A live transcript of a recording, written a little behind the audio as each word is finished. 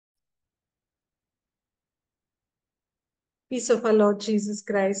Peace of our Lord Jesus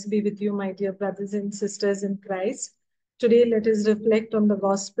Christ be with you, my dear brothers and sisters in Christ. Today, let us reflect on the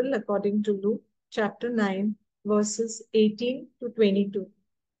Gospel according to Luke, chapter 9, verses 18 to 22.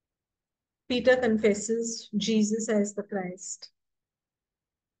 Peter confesses Jesus as the Christ.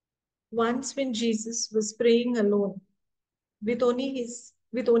 Once, when Jesus was praying alone with only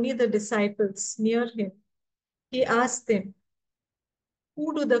the disciples near him, he asked them,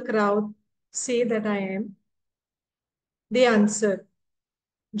 "Who do the crowd say that I am?" They answered,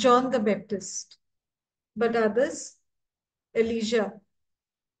 "John the Baptist, but others, Elijah,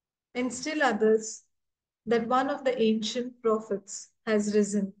 and still others, that one of the ancient prophets has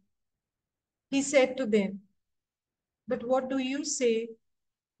risen." He said to them, "But what do you say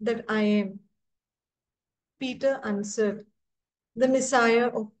that I am?" Peter answered, "The Messiah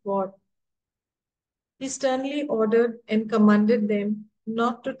of God." He sternly ordered and commanded them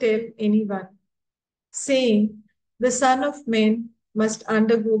not to tell anyone, saying, "The Son of Man must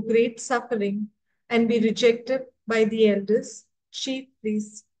undergo great suffering and be rejected by the elders, chief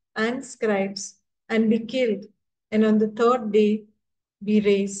priests, and scribes, and be killed, and on the third day be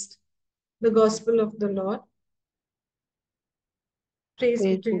raised." The Gospel of the Lord. Praise be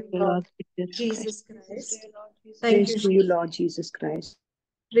Praise to be you, to the Lord Lord Jesus Christ. Jesus Christ. Thank Praise you, to you, Jesus. Lord Jesus Christ.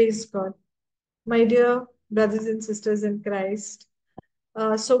 Praise God. My dear brothers and sisters in Christ,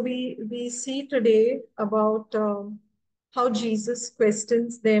 so we see today about how Jesus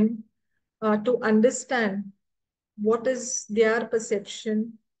questions them to understand what is their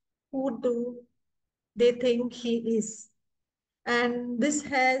perception, who do they think he is, and this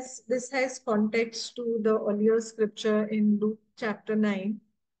has context to the earlier scripture in Luke chapter 9,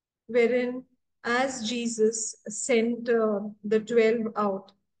 wherein as Jesus sent the 12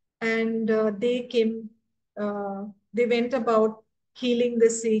 out, and they went about healing the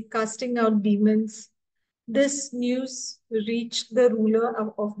sick, casting out demons. This news reached the ruler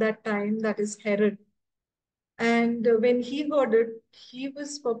of that time, that is Herod. And when he heard it, he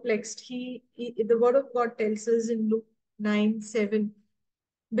was perplexed. The word of God tells us in Luke 9:7,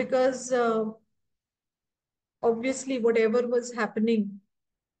 because obviously, whatever was happening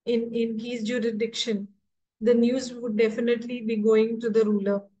in his jurisdiction, the news would definitely be going to the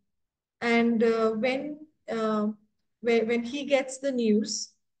ruler. And uh, when he gets the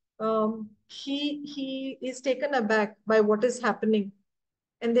news, he is taken aback by what is happening,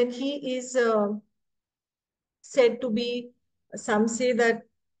 and then he is said to be. Some say that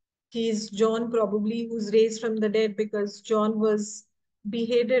he is John, probably, who's raised from the dead, because John was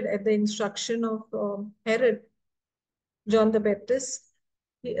beheaded at the instruction of Herod, John the Baptist.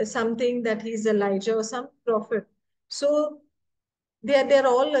 Something that he's Elijah or some prophet. So they're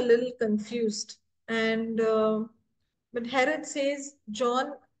all a little confused. And but Herod says,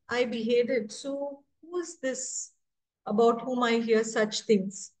 "John, I beheaded. So who is this about whom I hear such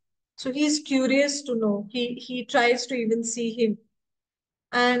things?" So he's curious to know. He tries to even see him.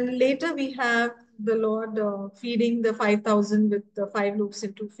 And later we have the Lord feeding the 5,000 with the five loaves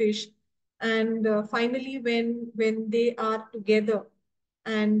and two fish. And finally, when they are together,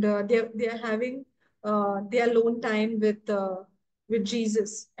 and they're having their alone time with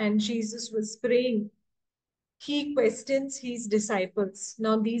Jesus, and Jesus was praying, he questions his disciples.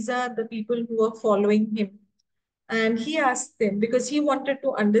 Now, these are the people who are following him. And he asked them because he wanted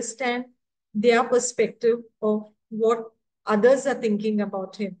to understand their perspective of what others are thinking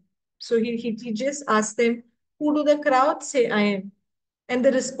about him. So he just asked them, "Who do the crowd say I am?" And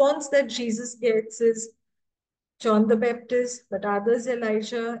the response that Jesus gets is, "John the Baptist, but others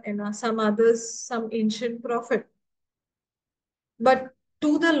Elijah, and some others some ancient prophet." But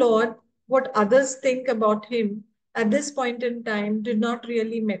to the Lord, what others think about him at this point in time did not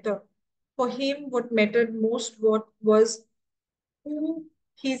really matter. For him, what mattered most was who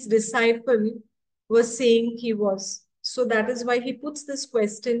his disciple was saying he was. So that is why he puts these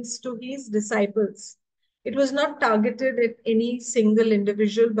questions to his disciples. It was not targeted at any single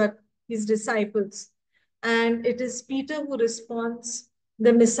individual, but his disciples. And it is Peter who responds,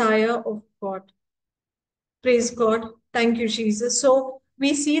 "The Messiah of God." Praise God. Thank you, Jesus. So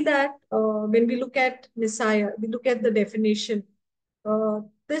we see that when we look at Messiah, we look at the definition.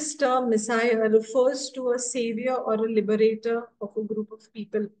 This term Messiah refers to a savior or a liberator of a group of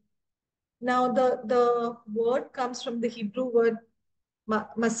people. Now, the word comes from the Hebrew word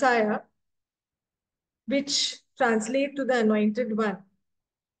Messiah, which translates to the anointed one.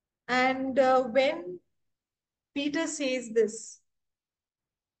 And when Peter says this,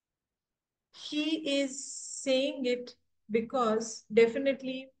 he is saying it because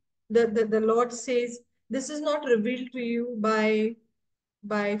definitely the Lord says, "This is not revealed to you by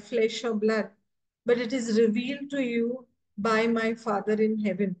flesh or blood, but it is revealed to you by my Father in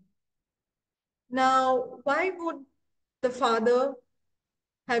heaven. Now, why would the Father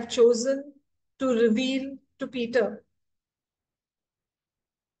have chosen to reveal to Peter?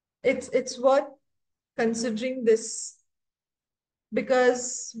 It's worth considering this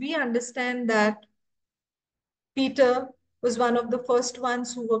because we understand that Peter was one of the first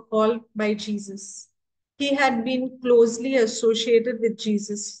ones who were called by Jesus. He had been closely associated with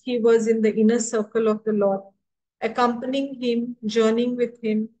Jesus. He was in the inner circle of the Lord, accompanying him, journeying with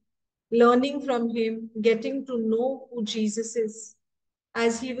him, learning from him, getting to know who Jesus is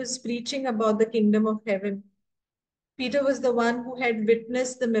as he was preaching about the kingdom of heaven. Peter was the one who had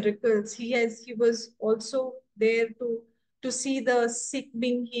witnessed the miracles. He was also there to see the sick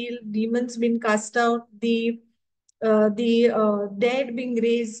being healed, demons being cast out, the dead being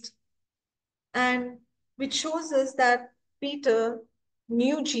raised, and which shows us that Peter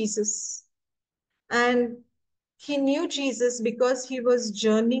knew Jesus, and he knew Jesus because he was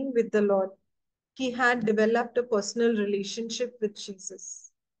journeying with the Lord. He had developed a personal relationship with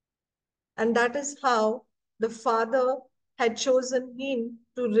Jesus. And that is how the Father had chosen him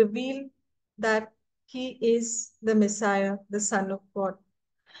to reveal that he is the Messiah, the Son of God.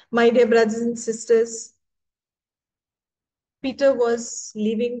 My dear brothers and sisters, Peter was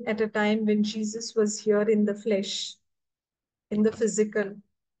living at a time when Jesus was here in the flesh, in the physical.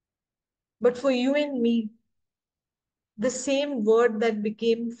 But for you and me, the same word that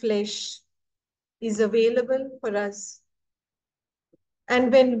became flesh is available for us.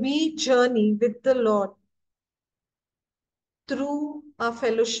 And when we journey with the Lord through our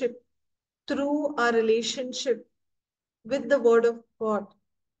fellowship, through our relationship with the Word of God,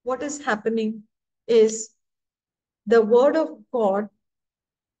 what is happening is the Word of God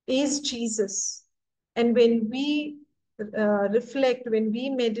is Jesus. And when we reflect, when we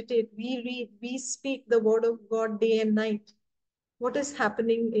meditate, we read, we speak the Word of God day and night, what is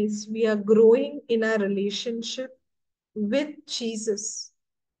happening is we are growing in our relationship with Jesus.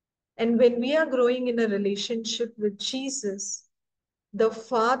 And when we are growing in a relationship with Jesus, the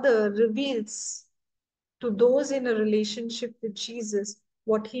Father reveals to those in a relationship with Jesus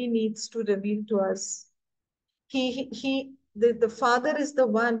what he needs to reveal to us. The Father is the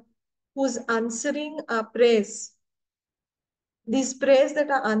one who's answering our prayers. These prayers that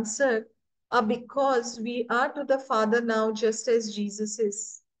are answered are because we are to the Father now just as Jesus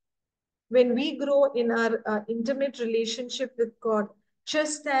is. When we grow in our intimate relationship with God,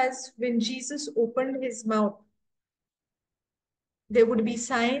 just as when Jesus opened his mouth, there would be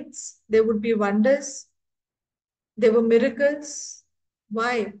signs, there would be wonders, there were miracles.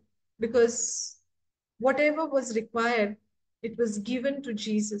 Why? Because whatever was required, it was given to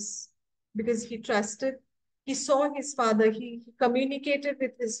Jesus because he trusted. He saw his Father. He communicated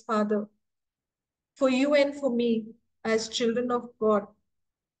with his Father. For you and for me, as children of God,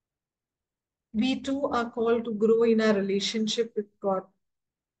 we too are called to grow in our relationship with God.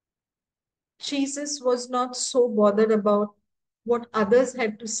 Jesus was not so bothered about what others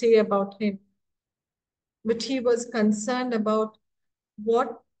had to say about him, but he was concerned about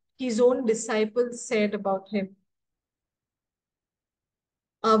what his own disciples said about him.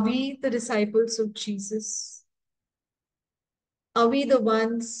 Are we the disciples of Jesus? Are we the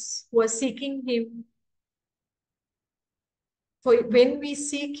ones who are seeking him? For when we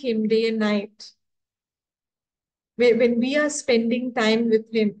seek him day and night, when we are spending time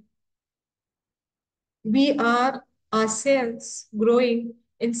with him, we are ourselves growing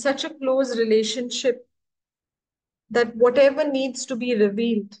in such a close relationship that whatever needs to be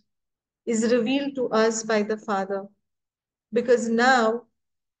revealed is revealed to us by the Father. Because now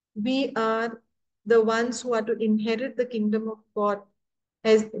we are the ones who are to inherit the kingdom of God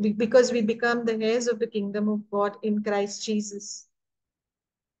because we become the heirs of the kingdom of God in Christ Jesus.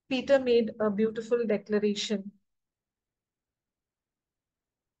 Peter made a beautiful declaration.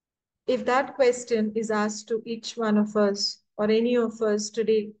 If that question is asked to each one of us or any of us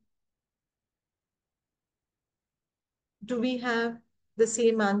today, do we have the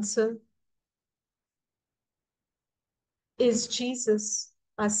same answer? Is Jesus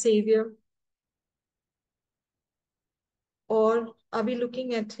our Savior? Or are we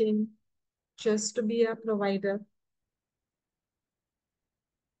looking at him just to be our provider?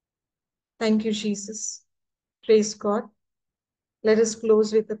 Thank you, Jesus. Praise God. Let us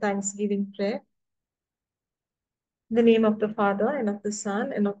close with the thanksgiving prayer. In the name of the Father, and of the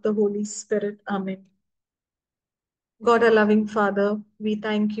Son, and of the Holy Spirit. Amen. God, our loving Father, we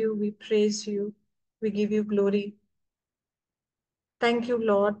thank you, we praise you, we give you glory. Thank you,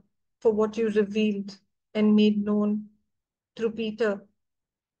 Lord, for what you revealed and made known through Peter.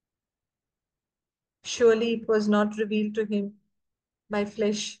 Surely it was not revealed to him by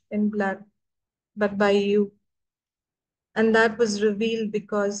flesh and blood, but by you. And that was revealed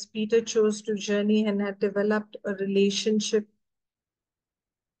because Peter chose to journey and had developed a relationship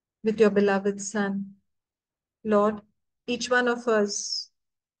with your beloved Son. Lord, each one of us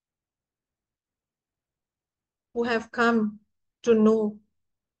who have come to know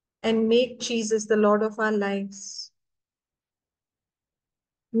and make Jesus the Lord of our lives,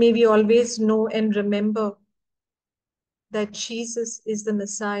 may we always know and remember that Jesus is the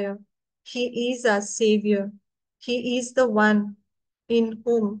Messiah. He is our Savior. He is the one in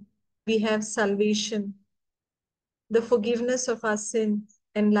whom we have salvation, the forgiveness of our sins,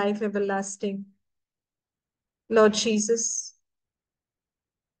 and life everlasting. Lord Jesus,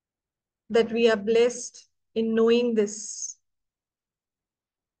 that we are blessed in knowing this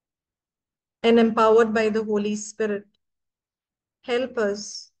and empowered by the Holy Spirit. Help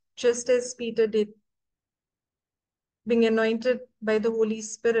us, just as Peter did, being anointed by the Holy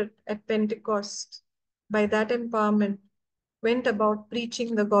Spirit at Pentecost. By that empowerment, went about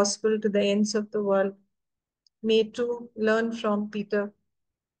preaching the gospel to the ends of the world. May too learn from Peter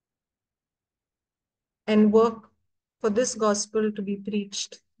and work for this gospel to be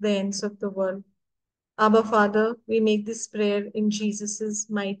preached to the ends of the world. Abba Father, we make this prayer in Jesus'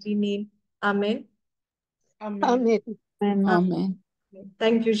 mighty name. Amen. Amen. Amen. Amen.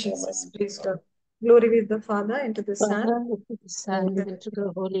 Thank you, Jesus. Praise God. Glory with the Father, and to the Son, Father, to the Son, and and to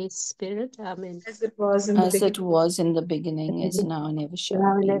the Holy Spirit. Amen. as it was in the As it beginning. was in the beginning, is now, and ever shall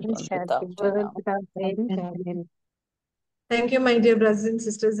Now be, and ever world shall without be, end. world without end. Amen. Thank you, my dear brothers and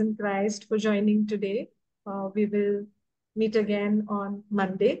sisters in Christ, for joining today. We will meet again on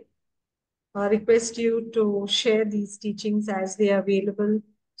Monday. I request you to share these teachings as they are available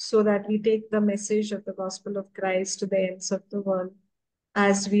so that we take the message of the gospel of Christ to the ends of the world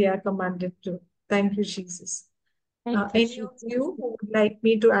as we are commanded to. Thank you, Jesus. Thank you, Any of Jesus. you who would like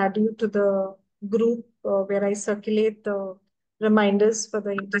me to add you to the group where I circulate the reminders for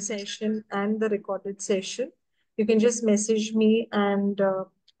the intercession and the recorded session, you can just message me and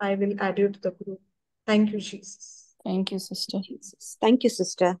I will add you to the group. Thank you, Jesus. Thank you, sister. Jesus. Thank you,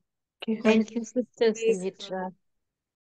 sister. Thank Thank you, you. Sister Praise Simitra.